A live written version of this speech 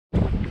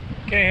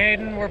Okay,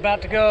 Hayden, we're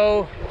about to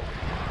go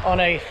on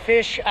a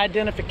fish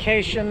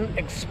identification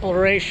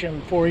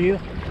exploration for you.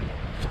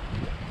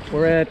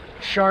 We're at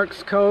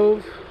Sharks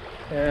Cove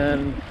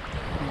in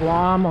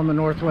Guam on the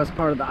northwest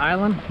part of the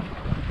island.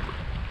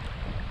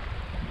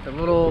 The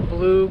little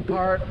blue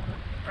part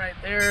right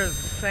there is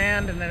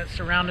sand, and then it's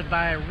surrounded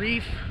by a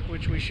reef,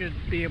 which we should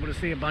be able to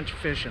see a bunch of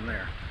fish in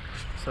there.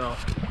 So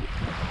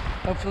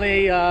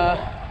hopefully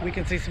we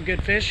can see some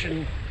good fish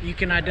and you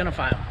can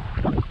identify them.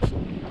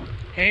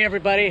 Hey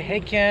everybody, hey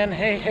Ken,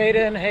 hey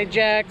Hayden, hey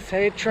Jax,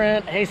 hey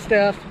Trent, hey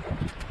Steph.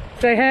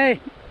 Say hey.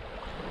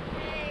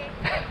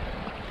 Hey.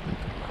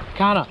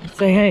 Kana,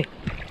 say hey.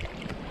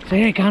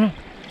 Say hey, Kana.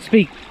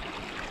 Speak.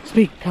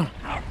 Speak, Kana.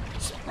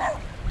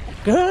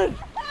 Good.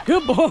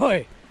 Good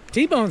boy.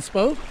 T-Bone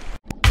spoke.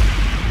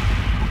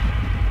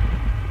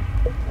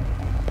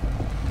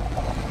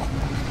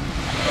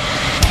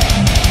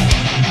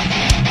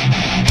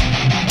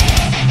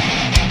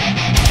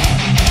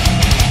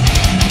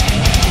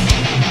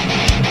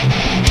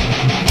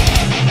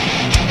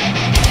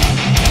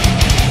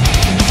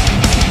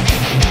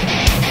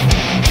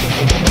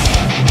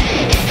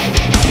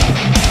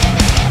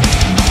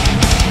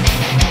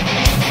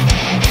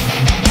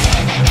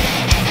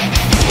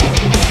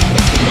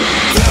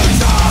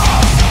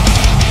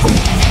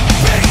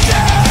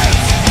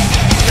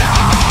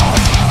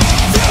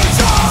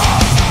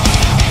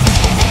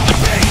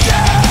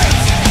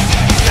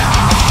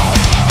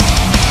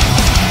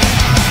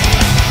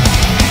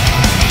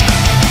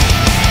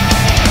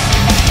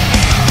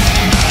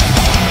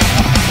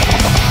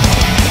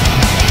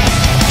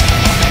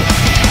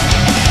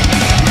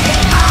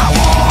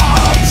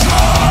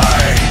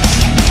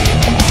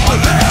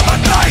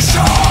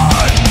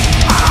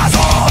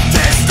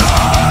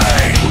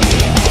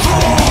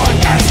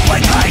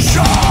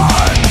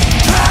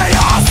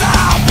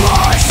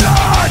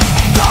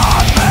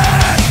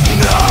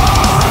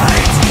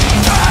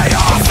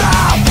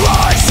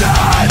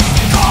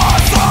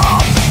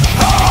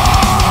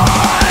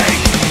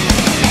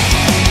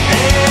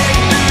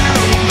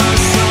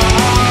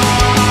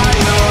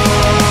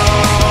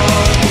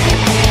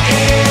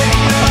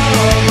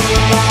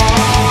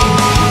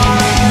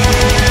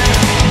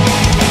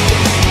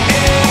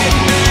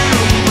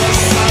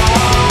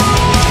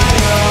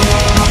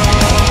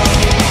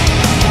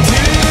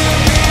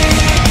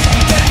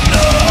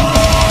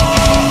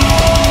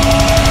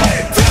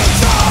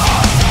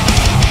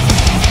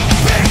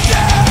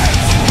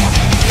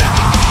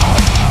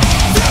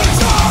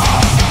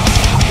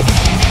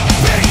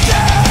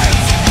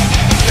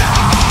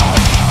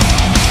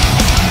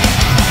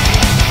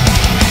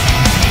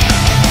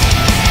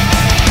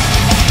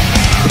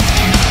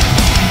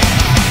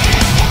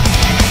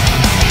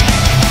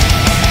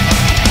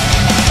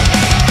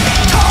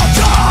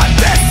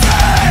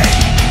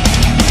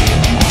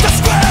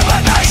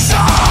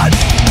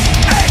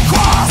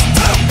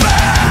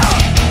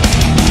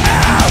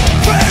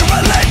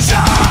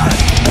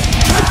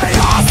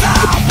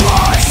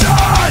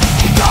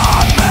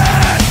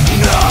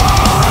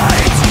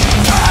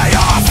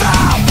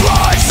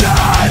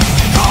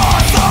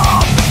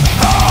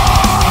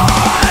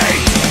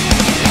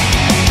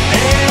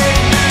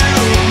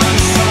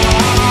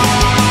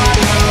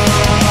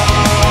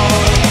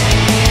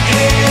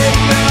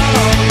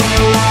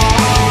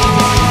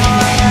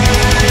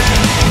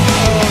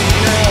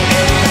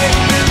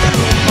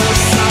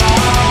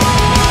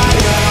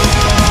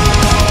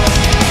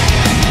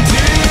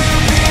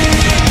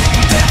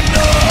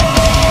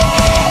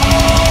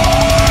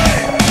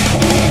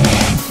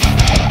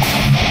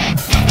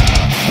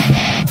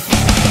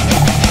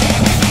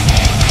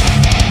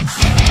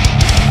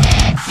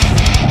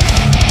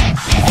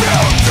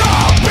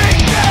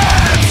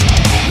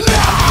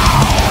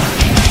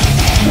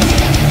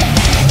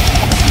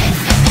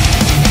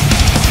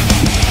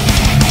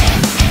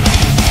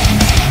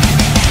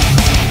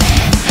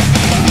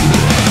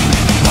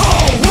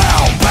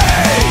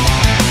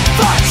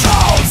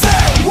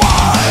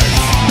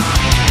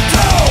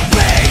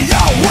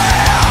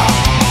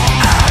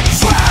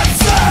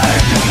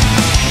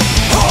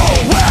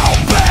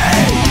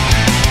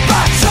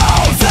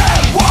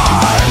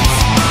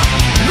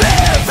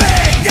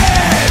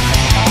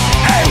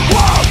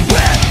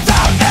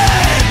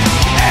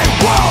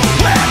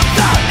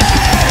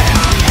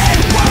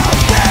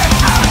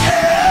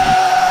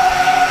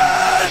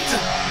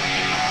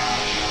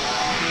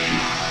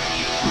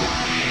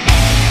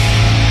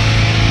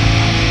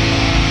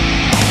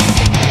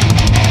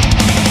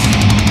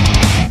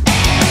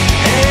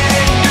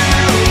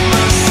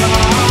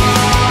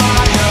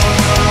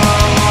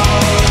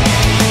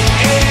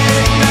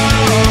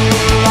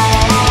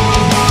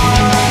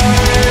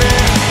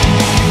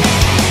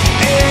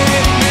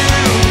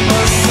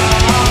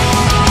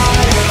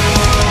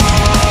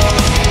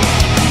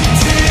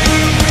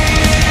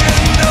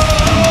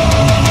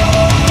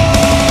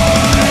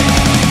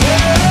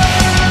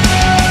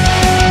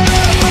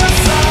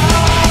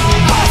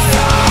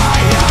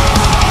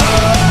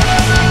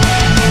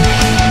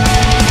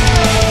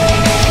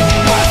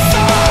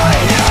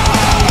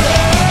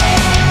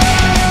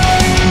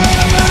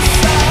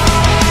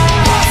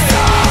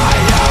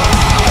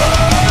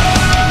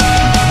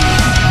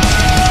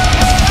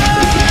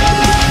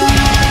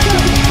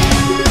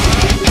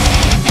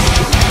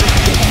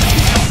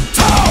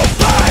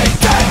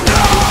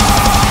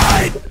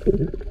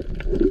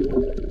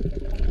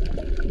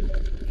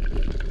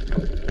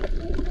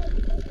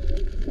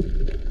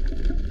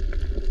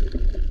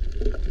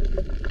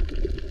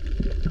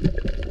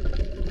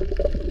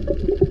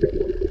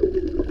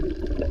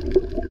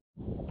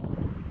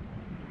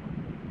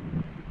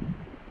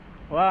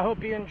 Well, I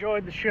hope you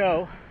enjoyed the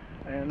show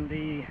and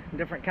the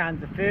different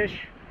kinds of fish.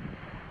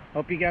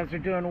 Hope you guys are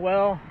doing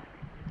well.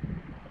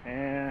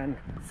 And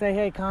say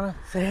hey, Connor.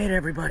 Say hey to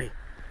everybody.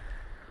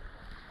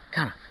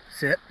 Connor,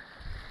 sit.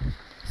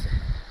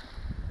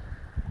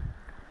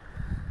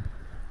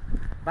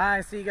 Bye,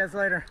 see you guys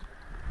later.